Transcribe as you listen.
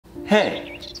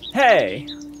Hey. Hey.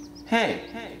 Hey.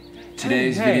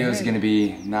 Today's video is gonna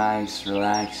be nice,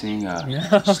 relaxing,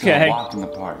 just Okay. a walk in the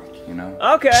park, you know?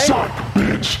 Okay. Shut up,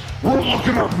 bitch! We're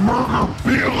looking at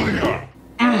murderabilia!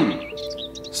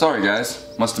 Sorry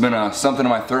guys, must have been something in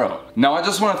my throat. Now I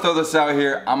just want to throw this out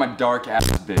here. I'm a dark ass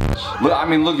bitch. Look, I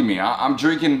mean, look at me. I'm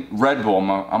drinking Red Bull.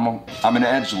 I'm an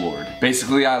edgelord.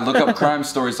 Basically, I look up crime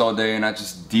stories all day and I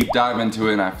just deep dive into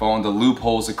it and I fall into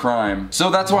loopholes of crime.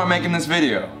 So that's why I'm making this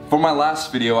video. For my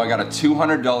last video, I got a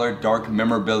 $200 dark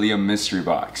memorabilia mystery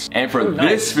box. And for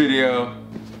this video,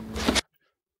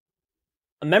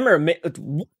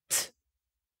 What?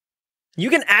 You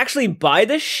can actually buy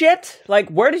this shit? Like,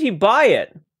 where did he buy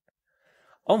it?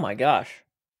 Oh my gosh.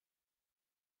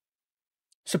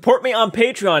 Support me on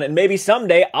Patreon, and maybe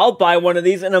someday I'll buy one of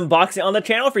these and unbox it on the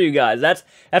channel for you guys. That's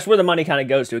where the money kind of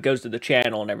goes to. It goes to the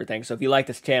channel and everything. So if you like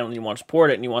this channel and you want to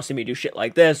support it and you want to see me do shit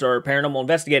like this or paranormal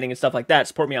investigating and stuff like that,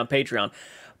 support me on Patreon.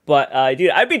 But,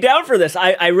 dude, I'd be down for this.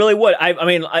 I really would. I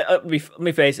mean, let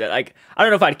me face it. Like, I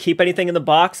don't know if I'd keep anything in the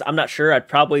box. I'm not sure. I'd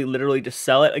probably literally just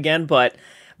sell it again. But,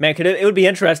 man, it would be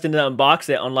interesting to unbox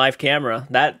it on live camera.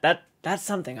 That's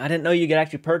something. I didn't know you could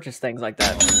actually purchase things like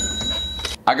that.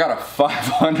 I got a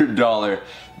 $500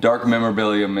 dark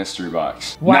memorabilia mystery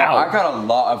box. Wow. Now, I got a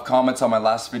lot of comments on my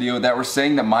last video that were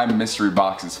saying that my mystery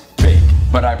box is fake.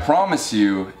 But I promise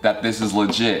you that this is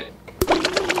legit.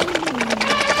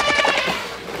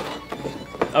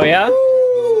 Oh, yeah?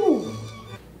 Woo!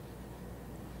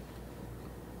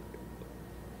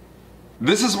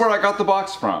 This is where I got the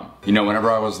box from. You know, whenever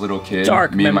I was a little kid,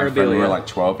 Dark me and my friend memorabilia. were like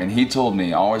 12, and he told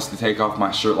me always to take off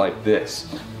my shirt like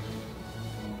this.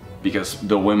 Because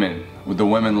the women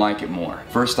like it more.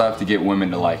 First I have to get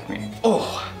women to like me.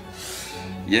 Oh,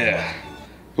 yeah.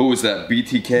 Who was that,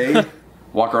 BTK?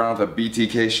 Walk around with a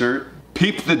BTK shirt?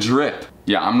 Peep the drip.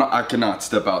 Yeah, I cannot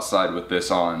step outside with this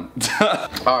on.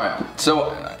 Alright,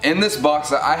 so in this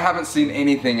box, I haven't seen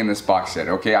anything in this box yet,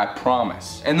 okay? I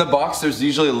promise. In the box, there's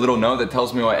usually a little note that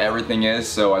tells me what everything is,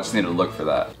 so I just need to look for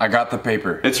that. I got the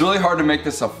paper. It's really hard to make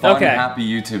this a fun, happy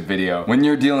YouTube video when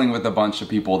you're dealing with a bunch of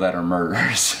people that are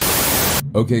murderers.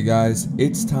 Okay guys,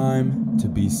 it's time to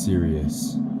be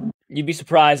serious. You'd be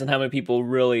surprised on how many people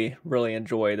really, really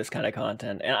enjoy this kind of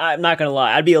content. And I'm not gonna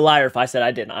lie, I'd be a liar if I said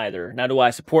I didn't either. Now, do I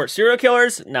support serial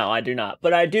killers? No, I do not.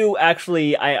 But I do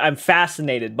actually, I'm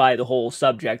fascinated by the whole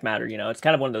subject matter, you know? It's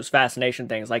kind of one of those fascination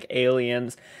things, like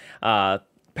aliens,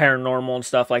 paranormal and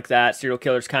stuff like that. Serial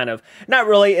killers kind of, not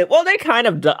really, well, they kind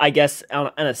of, I guess, in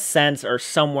a sense, are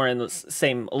somewhere in the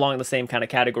same, along the same kind of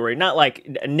category. Not like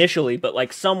initially, but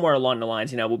like somewhere along the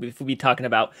lines, you know, we'll be talking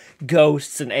about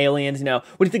ghosts and aliens, you know.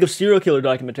 What do you think of serial killer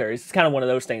documentaries? It's kind of one of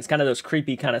those things, kind of those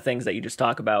creepy kind of things that you just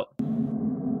talk about.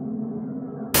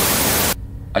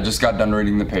 I just got done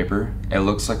reading the paper. It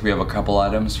looks like we have a couple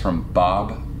items from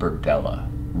Bob Berdella.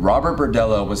 Robert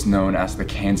Berdella was known as the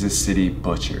Kansas City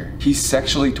Butcher. He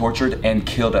sexually tortured and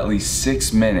killed at least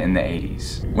 6 men in the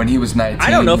 80s. When he was 19, I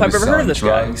don't know if he I've was ever heard of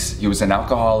selling this drugs, he was an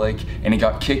alcoholic, and he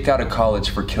got kicked out of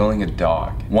college for killing a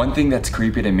dog. One thing that's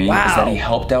creepy to me is that he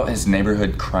helped out his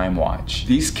neighborhood crime watch.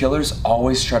 These killers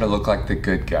always try to look like the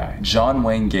good guy. John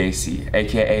Wayne Gacy,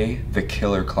 aka the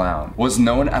Killer Clown, was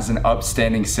known as an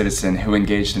upstanding citizen who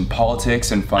engaged in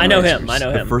politics and fundraisers. I know him.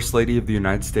 The First Lady of the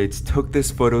United States took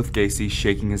this photo with Gacy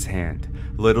shaking his hand.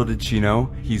 Little did she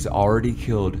know, he's already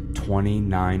killed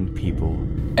 29 people.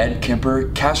 Ed Kemper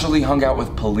casually hung out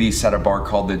with police at a bar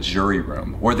called the Jury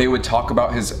Room, where they would talk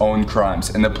about his own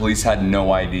crimes and the police had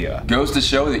no idea. Goes to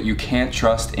show that you can't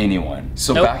trust anyone.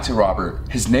 So back to Robert.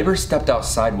 His neighbor stepped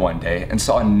outside one day and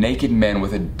saw a naked man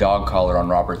with a dog collar on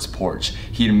Robert's porch.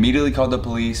 He immediately called the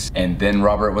police and then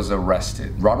Robert was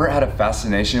arrested. Robert had a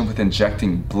fascination with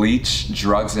injecting bleach,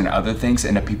 drugs, and other things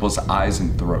into people's eyes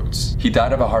and throats. He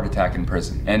died of a heart attack in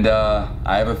prison. And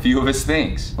I have a few of his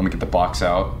things. Let me get the box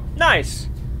out. Nice.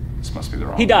 This must be the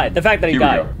wrong He died. one. The fact that he Here we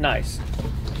died. go. Nice.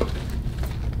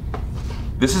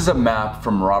 This is a map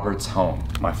from Robert's home.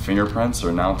 My fingerprints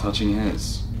are now touching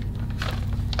his.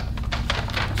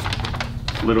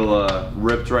 Little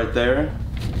ripped right there.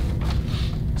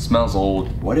 Smells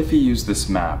old. What if he used this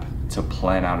map to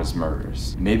plan out his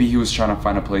murders? Maybe he was trying to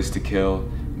find a place to kill.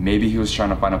 Maybe he was trying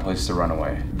to find a place to run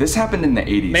away. This happened in the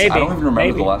 80s. Maybe, I don't even remember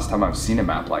maybe. the last time I've seen a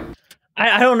map like this.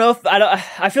 I don't know if,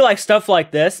 I feel like stuff like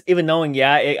this, even knowing,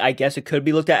 I guess it could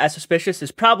be looked at as suspicious,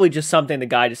 is probably just something the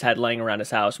guy just had laying around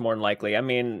his house, more than likely. I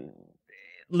mean,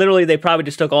 literally, they probably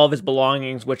just took all of his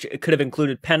belongings, which could have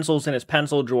included pencils in his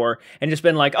pencil drawer, and just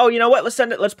been like, oh, you know what,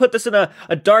 let's put this in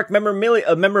a dark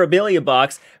memorabilia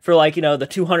box for, like, you know, the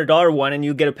 $200 one, and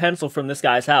you get a pencil from this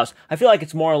guy's house. I feel like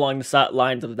it's more along the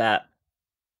lines of that.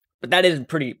 But that is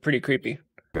pretty creepy.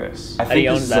 this. I How do think you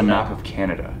this own is that a map? map of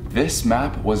Canada. This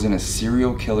map was in a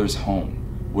serial killer's home.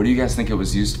 What do you guys think it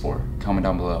was used for? Comment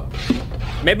down below.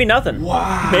 Maybe nothing.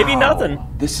 Wow. Maybe nothing.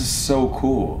 This is so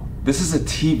cool. This is a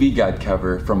TV guide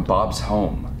cover from Bob's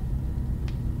home.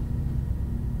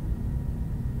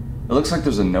 It looks like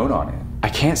there's a note on it. I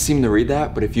can't seem to read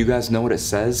that, but if you guys know what it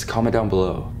says, comment down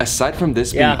below. Aside from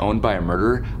this being owned by a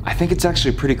murderer, I think it's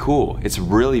actually pretty cool. It's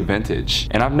really vintage,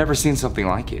 and I've never seen something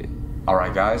like it. All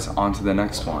right, guys, on to the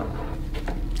next one.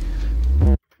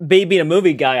 Being a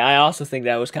movie guy, I also think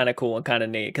that was kind of cool and kind of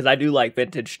neat because I do like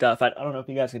vintage stuff. I don't know if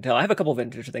you guys can tell. I have a couple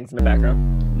vintage things in the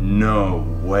background. No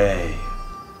way.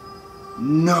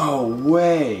 No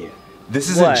way. This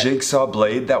is What? a jigsaw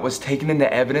blade that was taken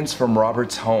into evidence from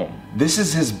Robert's home. This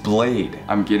is his blade.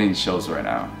 I'm getting chills right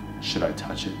now. Should I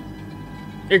touch it?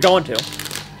 You're going to.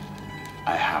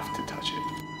 I have to touch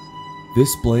it. This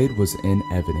blade was in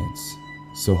evidence,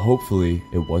 so hopefully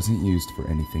it wasn't used for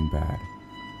anything bad.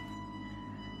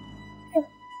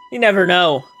 You never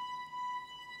know.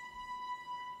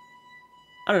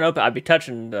 I don't know if I'd be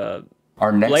touching the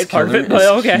Our next blade part of killer it, but is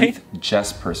okay. Keith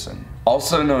Jesperson,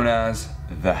 also known as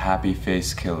the Happy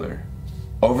Face Killer.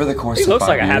 Over the course He of looks 5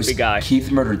 like a years, happy guy.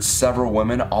 Keith murdered several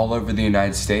women all over the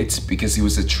United States because he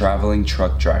was a traveling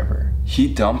truck driver.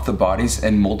 He dumped the bodies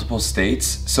in multiple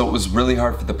states, so it was really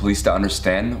hard for the police to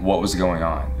understand what was going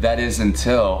on. That is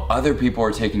until other people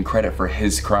are taking credit for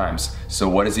his crimes. So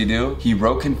what does he do? He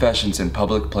wrote confessions in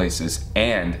public places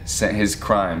and sent his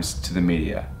crimes to the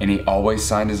media. And he always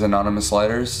signed his anonymous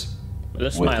letters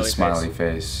with with a smiley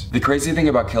face. The crazy thing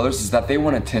about killers is that they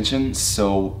want attention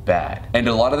so bad. And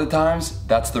a lot of the times,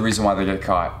 that's the reason why they get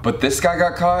caught. But this guy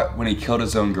got caught when he killed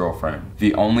his own girlfriend,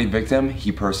 the only victim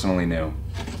he personally knew.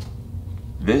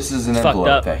 This is an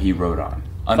envelope that he wrote on.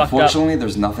 Unfortunately,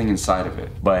 there's nothing inside of it.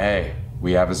 But hey,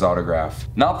 we have his autograph.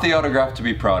 Not the autograph to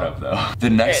be proud of, though.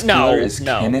 The next killer is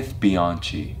Kenneth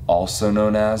Bianchi, also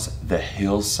known as the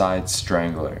Hillside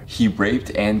Strangler. He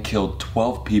raped and killed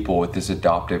 12 people with his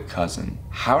adoptive cousin.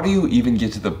 How do you even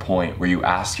get to the point where you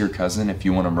ask your cousin if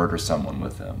you want to murder someone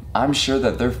with them? I'm sure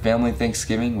that their family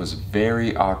Thanksgiving was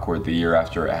very awkward the year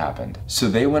after it happened. So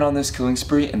they went on this killing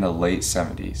spree in the late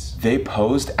 70s. They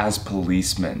posed as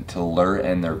policemen to lure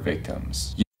in their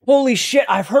victims. Holy shit,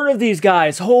 I've heard of these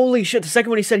guys. Holy shit, the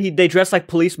second one he said they dress like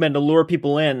policemen to lure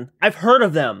people in. I've heard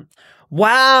of them.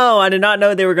 Wow, I did not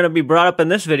know they were going to be brought up in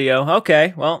this video.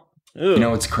 Okay, well. Ooh. You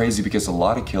know, it's crazy because a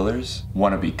lot of killers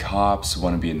want to be cops,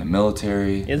 want to be in the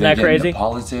military. Isn't that crazy? Into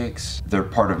politics. They're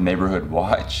part of Neighborhood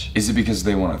Watch. Is it because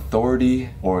they want authority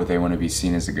or they want to be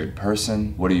seen as a good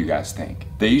person? What do you guys think?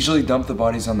 They usually dump the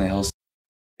bodies on the hills.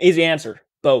 Easy answer.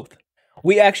 Both.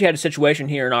 We actually had a situation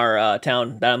here in our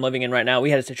town that I'm living in right now.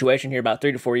 We had a situation here about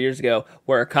 3 to 4 years ago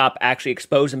where a cop actually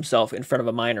exposed himself in front of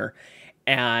a minor.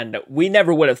 And we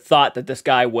never would have thought that this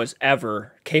guy was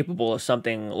ever capable of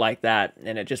something like that.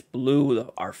 And it just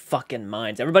blew our fucking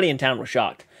minds. Everybody in town was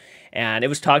shocked. And it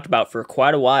was talked about for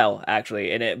quite a while,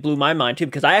 actually. And it blew my mind, too,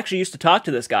 because I actually used to talk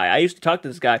to this guy.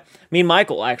 Me and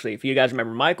Michael, actually, if you guys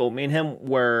remember Michael, me and him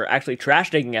were actually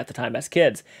trash digging at the time as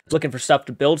kids, looking for stuff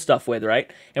to build stuff with,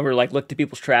 right? And we were like, looked at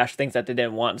people's trash, things that they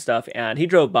didn't want and stuff. And he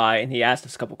drove by and he asked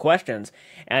us a couple questions.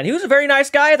 And he was a very nice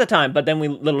guy at the time. But then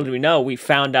little did we know, we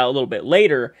found out a little bit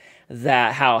later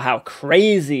that how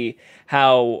crazy,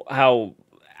 how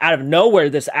out of nowhere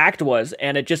this act was.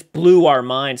 And it just blew our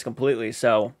minds completely.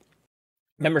 So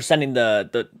I remember sending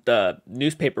the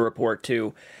newspaper report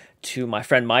to my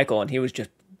friend Michael, and he was just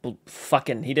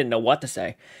fucking, he didn't know what to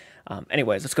say.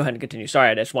 Anyways, let's go ahead and continue. Sorry,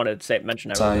 I just wanted to mention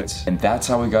that. And that's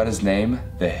how we got his name,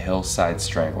 the Hillside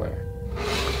Strangler.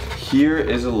 Here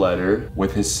is a letter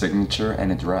with his signature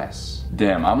and address.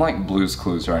 Damn, I'm like Blue's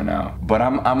Clues right now. But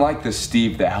I'm like the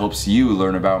Steve that helps you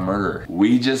learn about murder.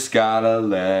 We just got a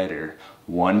letter.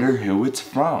 Wonder who it's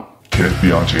from. Kenneth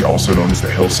Bianchi, also known as the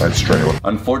Hillside Strangler.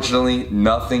 Unfortunately,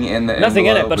 nothing in the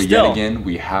envelope, but still. Yet again,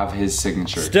 we have his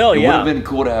signature. Still, it yeah. It would have been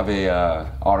cool to have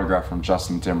a autograph from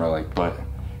Justin Timberlake, but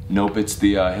nope, it's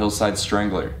the Hillside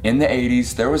Strangler. In the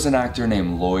 80s, there was an actor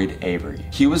named Lloyd Avery.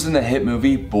 He was in the hit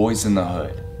movie Boys in the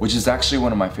Hood, which is actually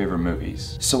one of my favorite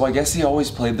movies. So I guess he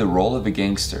always played the role of a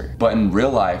gangster, but in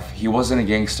real life, he wasn't a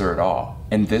gangster at all.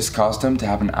 And this caused him to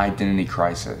have an identity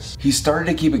crisis. He started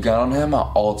to keep a gun on him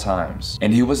at all times,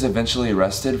 and he was eventually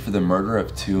arrested for the murder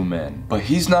of 2 men. But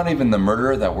he's not even the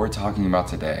murderer that we're talking about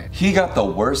today. He got the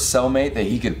worst cellmate that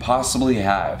he could possibly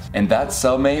have, and that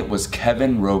cellmate was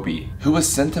Kevin Roby, who was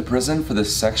sent to prison for the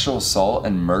sexual assault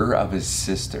and murder of his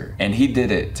sister. And he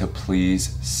did it to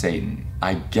please Satan.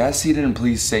 I guess he didn't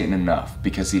please Satan enough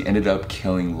because he ended up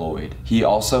killing Lloyd. He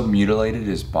also mutilated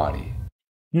his body.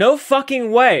 No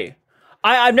fucking way.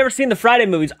 I've never seen the Friday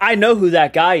movies. I know who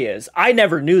that guy is. I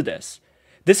never knew this.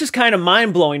 This is kind of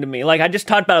mind-blowing to me. Like, I just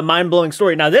talked about a mind-blowing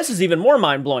story. Now, this is even more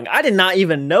mind-blowing. I did not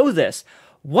even know this.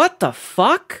 What the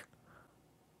fuck?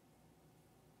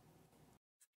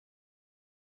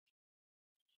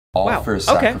 All for a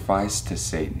sacrifice to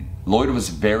Satan. Lloyd was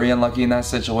very unlucky in that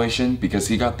situation because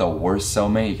he got the worst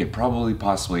cellmate he could probably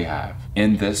possibly have.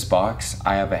 In this box,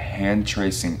 I have a hand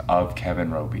tracing of Kevin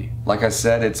Roby. Like I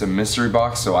said, it's a mystery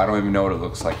box, so I don't even know what it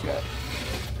looks like yet.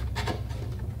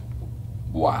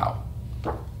 Wow.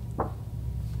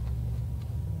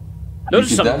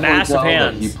 Those are some massive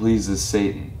hands. That he pleases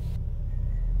Satan.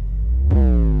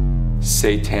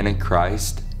 Satanic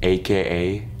Christ,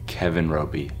 aka Kevin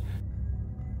Roby.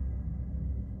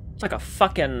 It's like a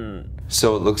fucking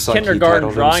So it looks like he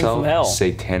titled himself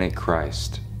Satanic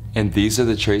Christ. And these are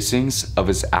the tracings of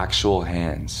his actual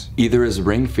hands. Either his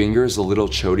ring finger is a little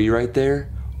chody right there,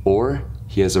 or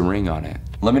he has a ring on it.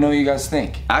 Let me know what you guys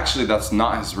think. Actually, that's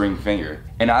not his ring finger.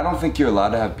 And I don't think you're allowed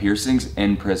to have piercings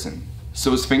in prison.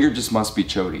 So his finger just must be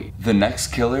chody. The next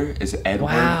killer is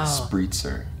Edward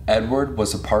Spritzer. Edward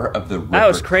was a part of the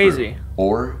Ripper crew,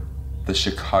 or the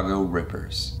Chicago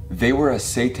Rippers. They were a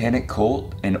satanic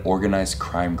cult and organized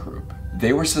crime group.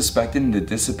 They were suspected in the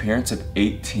disappearance of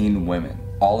 18 women,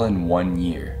 all in 1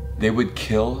 year. They would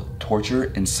kill,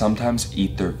 torture, and sometimes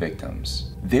eat their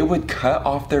victims. They would cut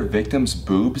off their victims'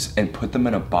 boobs and put them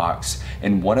in a box,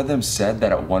 and one of them said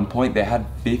that at one point they had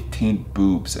 15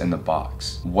 boobs in the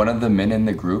box. One of the men in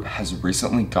the group has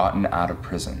recently gotten out of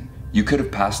prison. You could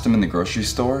have passed him in the grocery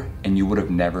store and you would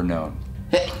have never known.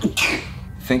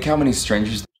 Think how many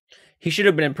strangers he should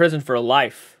have been in prison for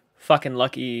life. Fucking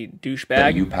lucky douchebag.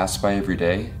 That you pass by every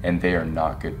day and they are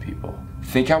not good people.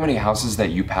 Think how many houses that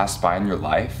you passed by in your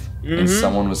life and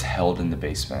someone was held in the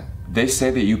basement. They say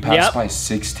that you passed by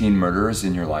 16 murderers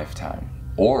in your lifetime.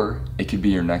 Or it could be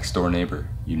your next door neighbor.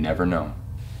 You never know.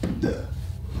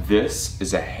 This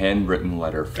is a handwritten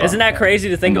letter from Isn't that crazy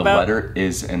to think about? The letter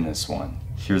is in this one.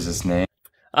 Here's his name.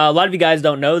 A lot of you guys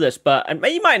don't know this, but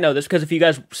you might know this because if you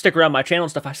guys stick around my channel and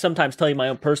stuff, I sometimes tell you my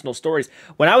own personal stories.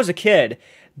 When I was a kid,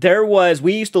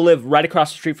 we used to live right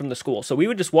across the street from the school. So we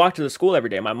would just walk to the school every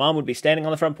day. My mom would be standing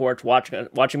on the front porch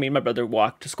watching me and my brother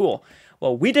walk to school.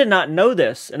 Well, we did not know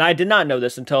this, and I did not know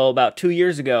this until about 2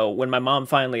 years ago when my mom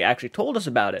finally actually told us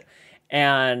about it.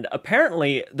 And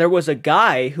apparently there was a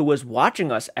guy who was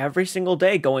watching us every single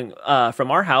day going from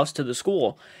our house to the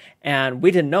school. And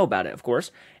we didn't know about it, of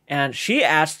course. And she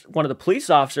asked one of the police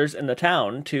officers in the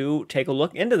town to take a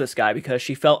look into this guy because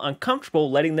she felt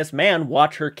uncomfortable letting this man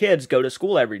watch her kids go to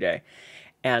school every day.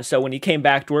 And so when he came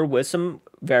back to her with some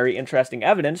very interesting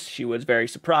evidence, she was very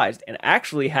surprised and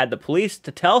actually had the police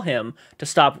to tell him to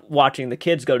stop watching the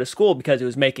kids go to school because it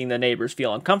was making the neighbors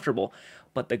feel uncomfortable.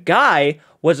 But the guy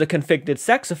was a convicted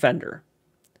sex offender.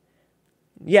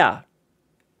 Yeah.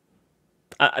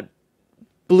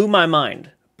 Blew my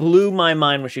mind. Blew my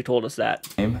mind when she told us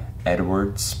that. Name,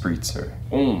 Edward Spritzer.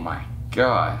 Oh my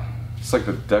god. It's like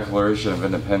the Declaration of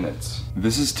Independence.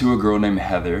 This is to a girl named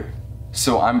Heather.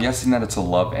 So I'm guessing that it's a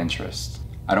love interest.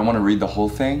 I don't want to read the whole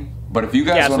thing, but if you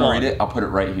guys want to read it, I'll put it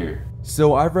right here.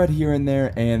 So I've read here and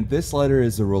there, and this letter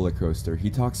is a roller coaster.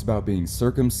 He talks about being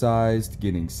circumcised,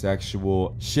 getting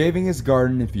sexual, shaving his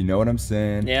garden, if you know what I'm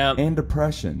saying, and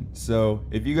depression. So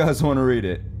if you guys want to read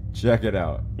it, check it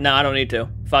out. No, I don't need to.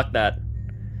 Fuck that.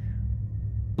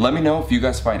 Let me know if you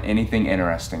guys find anything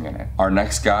interesting in it. Our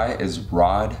next guy is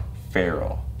Rod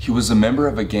Farrell. He was a member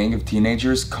of a gang of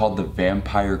teenagers called the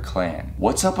Vampire Clan.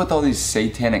 What's up with all these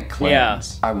satanic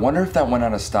clans? I wonder if that went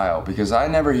out of style because I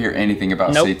never hear anything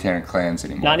about satanic clans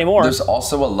anymore. Not anymore. There's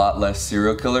also a lot less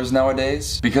serial killers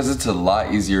nowadays because it's a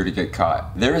lot easier to get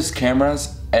caught. There is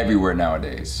cameras everywhere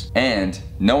nowadays and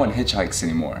no one hitchhikes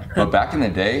anymore. But back in the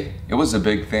day, it was a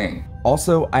big thing.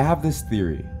 Also, I have this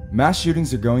theory. Mass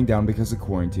shootings are going down because of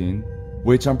quarantine,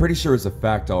 which I'm pretty sure is a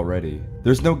fact already.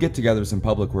 There's no get-togethers in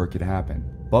public where it could happen,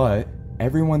 but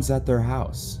everyone's at their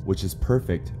house, which is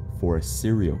perfect for a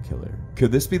serial killer.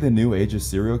 Could this be the new age of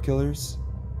serial killers?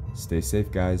 Stay safe,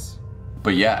 guys.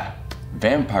 But yeah,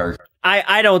 vampire.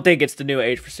 I don't think it's the new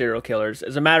age for serial killers.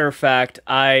 As a matter of fact,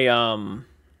 I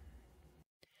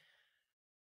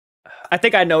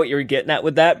think I know what you're getting at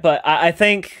with that, but I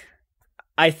think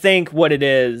what it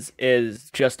is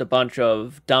just a bunch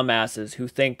of dumbasses who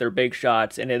think they're big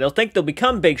shots, and they'll think they'll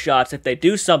become big shots if they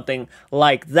do something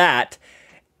like that.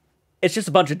 It's just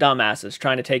a bunch of dumbasses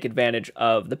trying to take advantage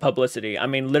of the publicity. I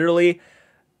mean, literally,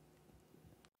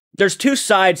 there's two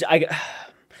sides.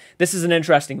 this is an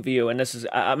interesting view, and this is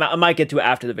I might get to it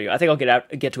after the video. I think I'll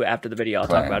get to it after the video. I'll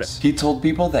talk about it. He told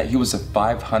people that he was a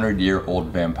 500-year-old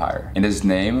vampire, and his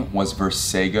name was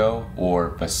Versago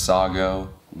or Vasago.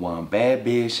 One bad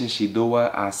bitch and she do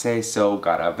what I say so.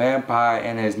 Got a vampire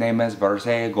and his name is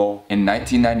Versago. In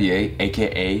 1998,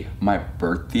 aka my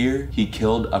birth year, he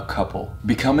killed a couple,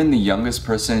 becoming the youngest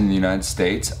person in the United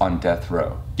States on death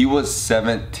row. He was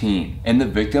 17, and the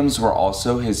victims were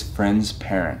also his friend's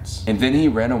parents. And then he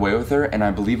ran away with her and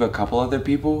I believe a couple other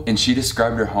people, and she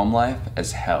described her home life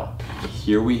as hell.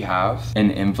 Here we have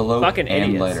an envelope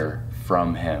and letter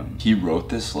from him. He wrote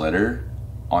this letter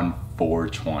on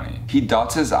 420. He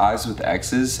dots his eyes with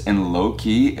X's, and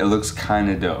low-key, it looks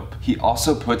kinda dope. He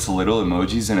also puts little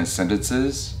emojis in his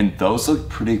sentences, and those look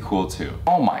pretty cool too.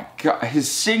 Oh my god,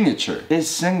 his signature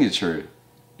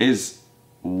is,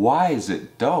 why is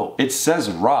it dope? It says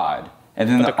Rod, and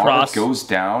then the art goes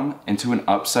down into an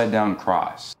upside down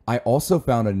cross. I also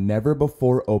found a never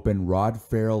before opened Rod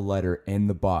Farrell letter in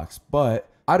the box, but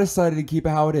I decided to keep it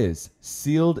how it is,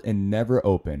 sealed and never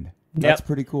opened. That's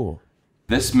pretty cool.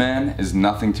 This man is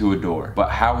nothing to adore, but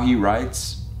how he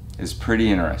writes is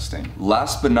pretty interesting.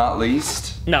 Last but not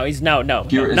least, none of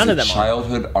them is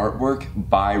childhood artwork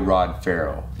by Rod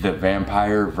Farrell, the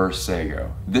vampire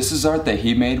Versago. This is art that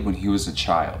he made when he was a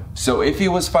child. So if he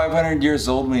was 500 years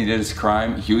old when he did his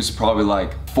crime, he was probably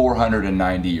like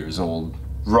 490 years old.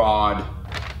 Rod.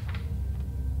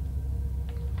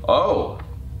 Oh.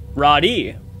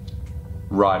 Roddy.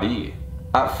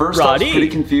 At first I was pretty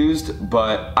confused,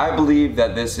 but I believe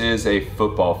that this is a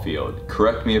football field.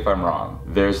 Correct me if I'm wrong.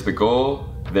 There's the goal.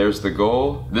 There's the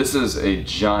goal. This is a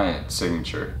giant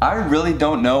signature. I really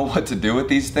don't know what to do with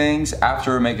these things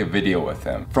after I make a video with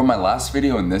them. From my last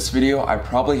video and this video, I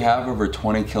probably have over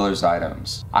 20 killer's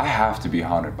items. I have to be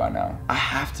haunted by now. I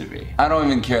have to be. I don't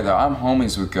even care though. I'm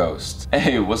homies with ghosts.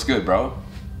 Hey, what's good, bro?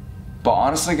 But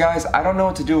honestly, guys, I don't know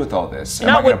what to do with all this.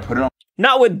 Am I gonna put it on?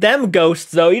 Not with them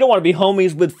ghosts, though. You don't want to be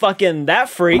homies with fucking that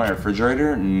freak. My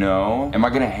refrigerator? No. Am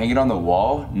I gonna hang it on the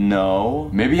wall?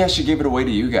 No. Maybe I should give it away to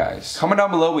you guys. Comment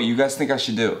down below what you guys think I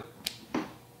should do.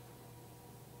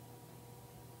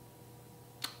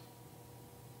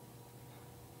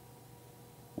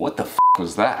 What the f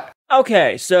was that?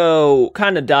 Okay, so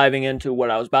kind of diving into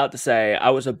what I was about to say.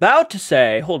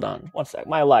 Hold on, one sec.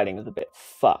 My lighting is a bit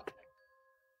fucked.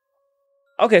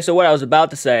 Okay, so what I was about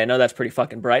to say, I know that's pretty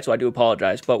fucking bright, so I do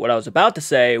apologize, but what I was about to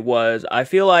say was, I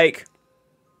feel like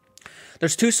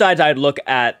there's two sides I'd look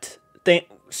at.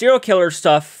 Serial killer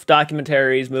stuff,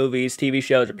 documentaries, movies, TV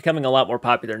shows are becoming a lot more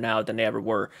popular now than they ever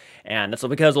were. And that's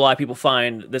because a lot of people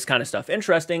find this kind of stuff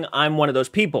interesting. I'm one of those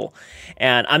people.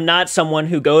 And I'm not someone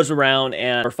who goes around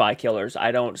and glorify killers.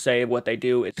 I don't say what they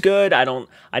do is good.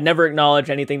 I never acknowledge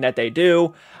anything that they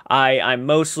do. I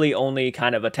mostly only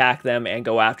kind of attack them and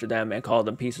go after them and call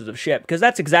them pieces of shit. Because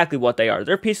that's exactly what they are.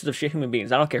 They're pieces of shit human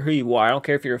beings. I don't care who you are. I don't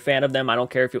care if you're a fan of them. I don't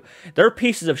care if you... They're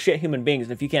pieces of shit human beings.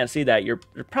 And if you can't see that,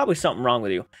 there's probably something wrong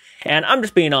with you. And I'm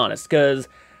just being honest, because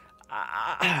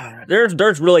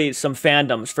there's really some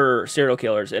fandoms for serial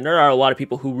killers, and there are a lot of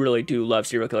people who really do love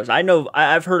serial killers.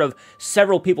 I've heard of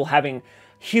several people having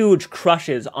huge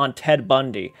crushes on Ted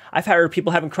Bundy. I've heard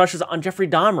people having crushes on Jeffrey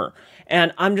Dahmer,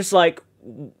 and I'm just like,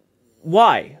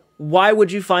 why? Why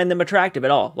would you find them attractive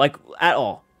at all? Like, at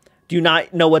all? Do you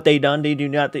not know what they done?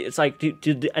 It's like,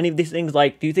 do any of these things,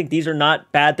 like, do you think these are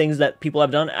not bad things that people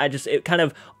have done? It kind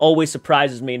of always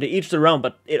surprises me, and to each their own,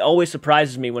 but it always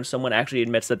surprises me when someone actually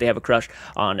admits that they have a crush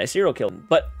on a serial killer.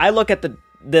 But I look at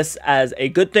this as a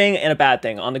good thing and a bad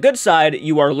thing. On the good side,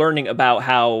 you are learning about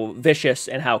how vicious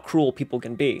and how cruel people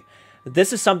can be.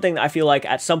 This is something that I feel like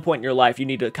at some point in your life you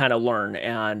need to kind of learn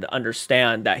and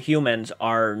understand that humans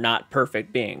are not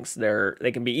perfect beings.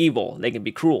 They can be evil, they can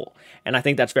be cruel, and I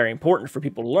think that's very important for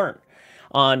people to learn.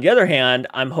 On the other hand,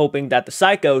 I'm hoping that the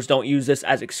psychos don't use this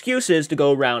as excuses to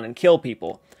go around and kill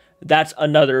people. That's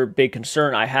another big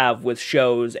concern I have with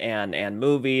shows and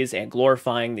movies and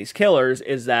glorifying these killers,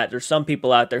 is that there's some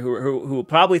people out there who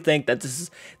probably think that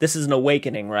this is an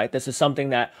awakening, right? This is something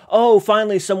that, oh,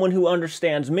 finally someone who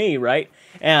understands me, right?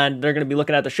 And they're going to be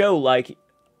looking at the show like,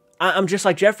 I'm just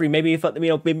like Jeffrey. Maybe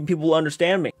maybe people will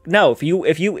understand me. No, if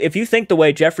you think the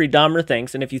way Jeffrey Dahmer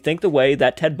thinks, and if you think the way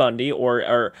that Ted Bundy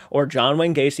or John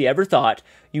Wayne Gacy ever thought,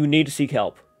 you need to seek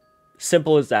help.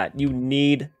 Simple as that. You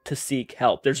need to seek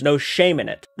help. There's no shame in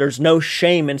it. There's no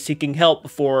shame in seeking help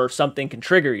before something can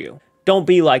trigger you. Don't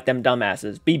be like them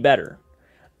dumbasses. Be better.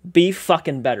 Be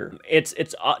fucking better. It's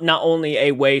not only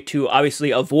a way to obviously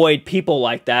avoid people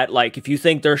like that. Like if you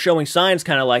think they're showing signs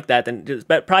kind of like that, then it's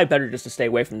probably better just to stay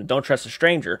away from them. Don't trust a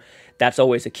stranger. That's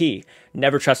always a key.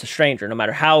 Never trust a stranger, no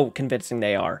matter how convincing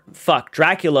they are. Fuck,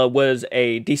 Dracula was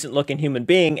a decent looking human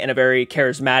being and a very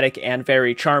charismatic and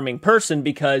very charming person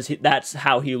because that's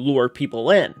how he lured people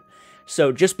in.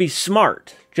 So just be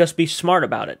smart. Just be smart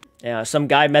about it. Some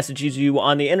guy messages you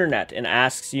on the internet and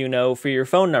asks, you know, for your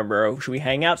phone number, or should we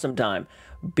hang out sometime?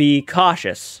 Be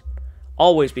cautious.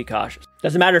 Always be cautious.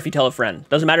 Doesn't matter if you tell a friend.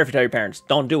 Doesn't matter if you tell your parents.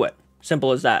 Don't do it.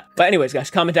 Simple as that. But anyways, guys,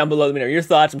 comment down below. Let me know your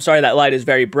thoughts. I'm sorry that light is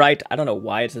very bright. I don't know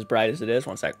why it's as bright as it is.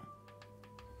 One sec.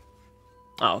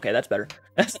 Oh, okay, that's better.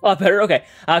 That's a lot better. Okay,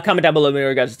 comment down below. Let me know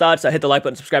your guys' thoughts. Hit the like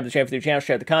button, subscribe to the channel for the channel,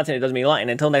 share the content. It does mean a lot. And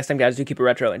until next time, guys, do keep it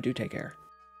retro and do take care.